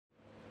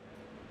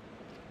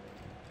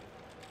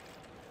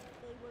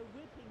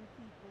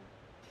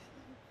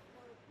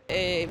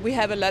We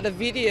have a lot of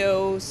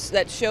videos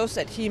that shows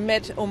that he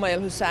met Omar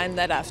al-Hussein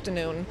that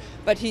afternoon,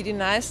 but he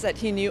denies that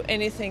he knew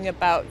anything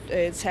about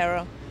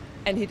terror,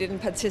 and he didn't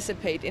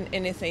participate in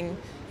anything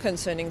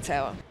concerning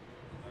terror.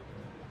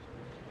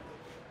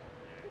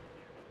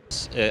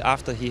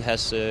 After he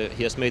has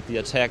made the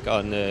attack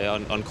on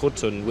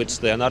Krudtun, which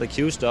they are not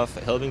accused of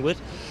helping with,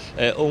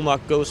 Omar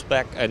goes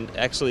back and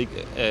actually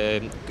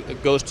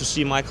goes to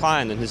see my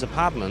client in his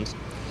apartment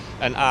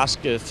and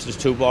asks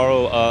to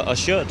borrow a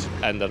shirt,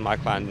 and that my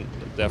client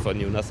therefore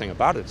knew nothing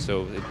about it.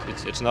 So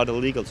it's not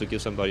illegal to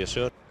give somebody a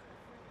shirt.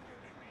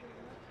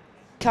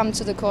 Come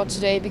to the court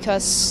today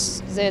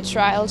because the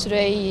trial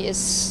today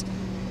is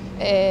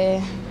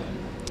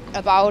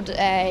about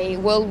a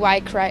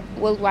worldwide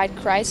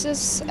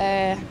crisis,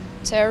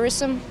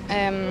 terrorism,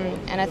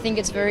 and I think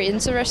it's very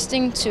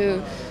interesting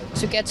to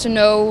get to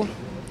know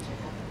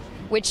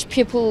which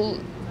people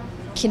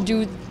can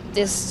do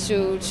this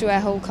to a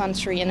whole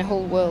country and a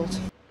whole world.